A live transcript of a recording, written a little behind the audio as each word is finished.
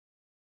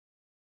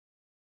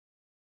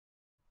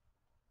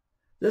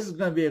This is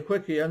going to be a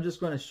quickie. I'm just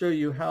going to show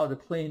you how to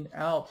clean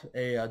out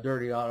a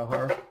dirty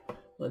Autoharp.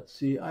 Let's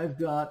see. I've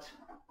got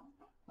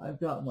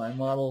my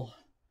model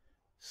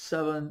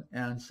 7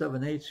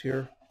 7/8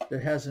 here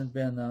that hasn't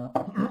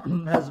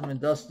been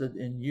dusted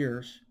in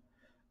years.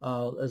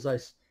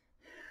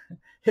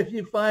 If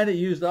you find a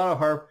used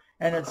Autoharp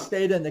and it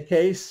stayed in the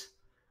case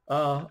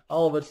all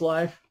of its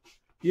life,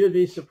 you'd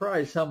be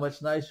surprised how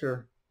much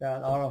nicer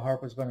that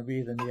Autoharp is going to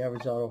be than the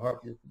average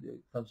Autoharp that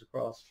comes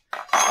across.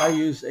 I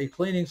use a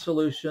cleaning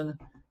solution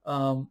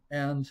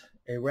and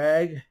a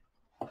rag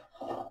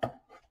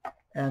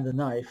and a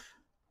knife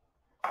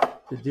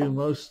to do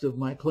most of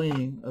my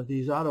cleaning of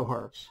these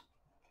Autoharps.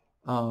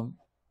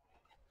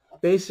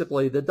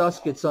 Basically, the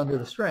dust gets under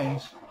the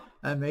strings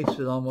and makes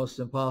it almost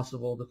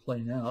impossible to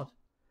clean out.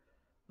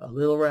 A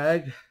little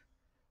rag,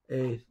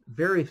 a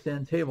very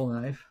thin table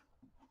knife,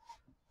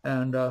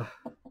 and a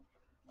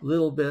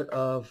little bit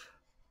of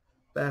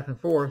back and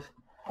forth,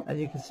 and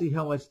you can see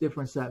how much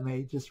difference that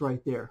made just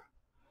right there.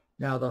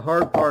 Now the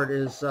hard part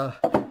is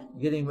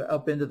getting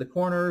up into the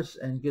corners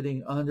and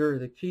getting under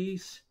the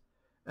keys,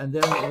 and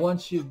then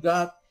once you've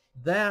got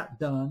that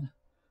done,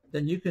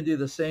 then you can do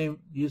the same,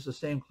 use the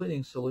same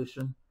cleaning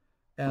solution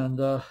and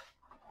a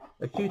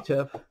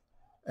Q-tip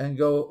and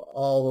go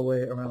all the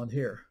way around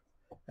here.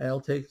 And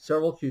it'll take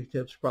several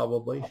Q-tips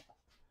probably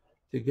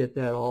to get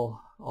that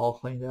all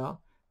cleaned out,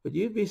 but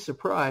you'd be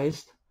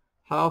surprised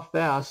how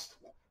fast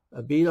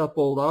a beat-up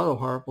old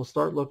Autoharp will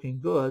start looking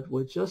good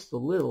with just a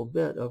little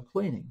bit of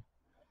cleaning.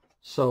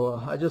 So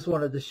I just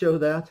wanted to show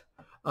that.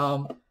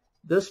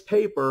 This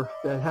paper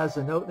that has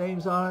the note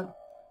names on it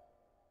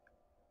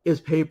is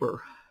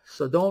paper,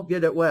 so don't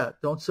get it wet.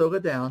 Don't soak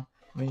it down.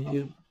 I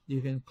mean,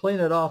 you can clean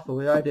it off the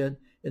way I did.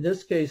 In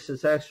this case,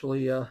 it's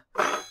actually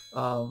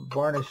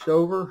varnished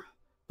over,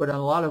 but on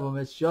a lot of them,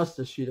 it's just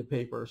a sheet of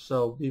paper.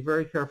 So be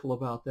very careful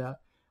about that.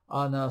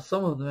 On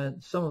some of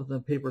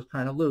the paper is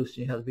kind of loose.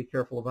 You have to be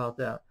careful about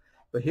that.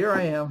 But here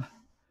I am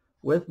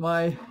with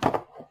my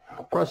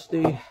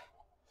crusty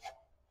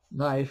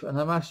knife, and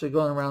I'm actually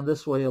going around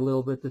this way a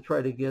little bit to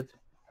try to get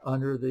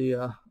under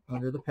the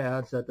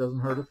pads. That doesn't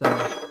hurt a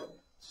thing.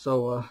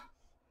 So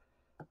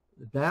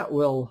that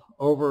will,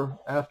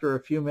 after a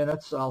few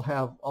minutes, I'll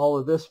have all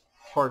of this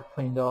part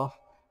cleaned off,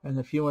 and in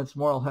a few minutes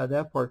more I'll have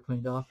that part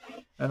cleaned off,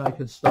 and I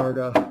can start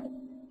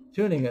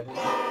tuning it.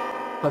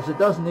 Because it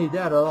doesn't need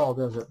that at all,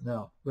 does it?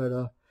 No.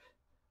 But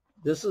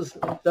this is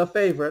the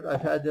favorite.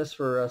 I've had this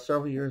for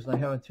several years, and I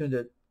haven't tuned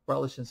it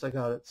probably since I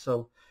got it.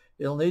 So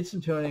it'll need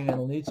some tuning, and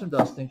it'll need some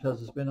dusting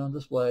because it's been on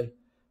display.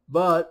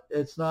 But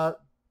it's not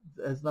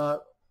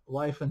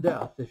life and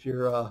death if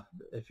your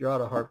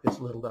Autoharp gets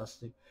a little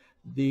dusty.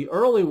 The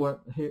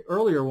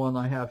earlier one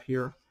I have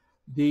here,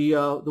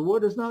 the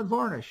wood is not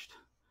varnished,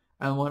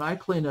 and when I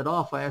clean it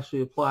off, I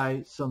actually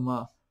apply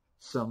some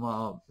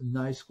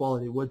nice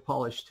quality wood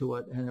polish to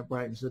it, and it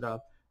brightens it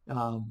up.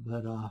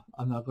 But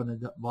I'm not going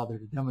to bother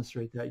to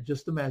demonstrate that.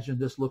 Just imagine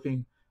this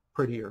looking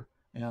prettier,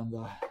 and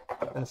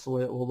that's the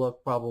way it will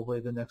look probably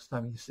the next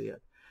time you see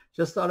it.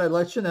 Just thought I'd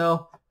let you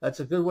know that's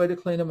a good way to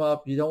clean them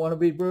up. You don't want to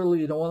be brutal,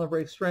 you don't want to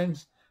break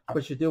strings,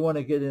 but you do want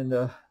to get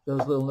into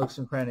those little nooks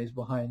and crannies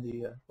behind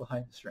the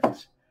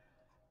strings.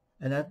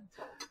 And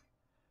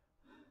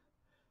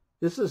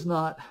this is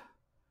not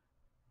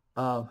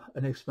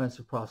an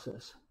expensive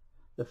process.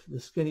 The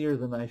skinnier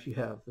the knife you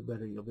have, the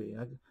better you'll be.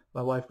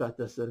 My wife got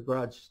this at a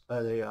garage,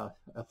 at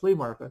a flea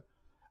market,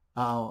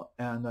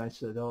 and I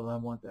said, "Oh, I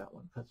want that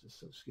one because it's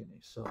so skinny."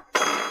 So,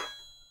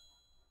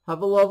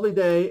 have a lovely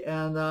day,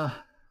 and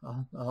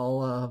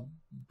I'll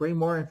bring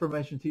more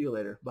information to you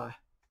later. Bye.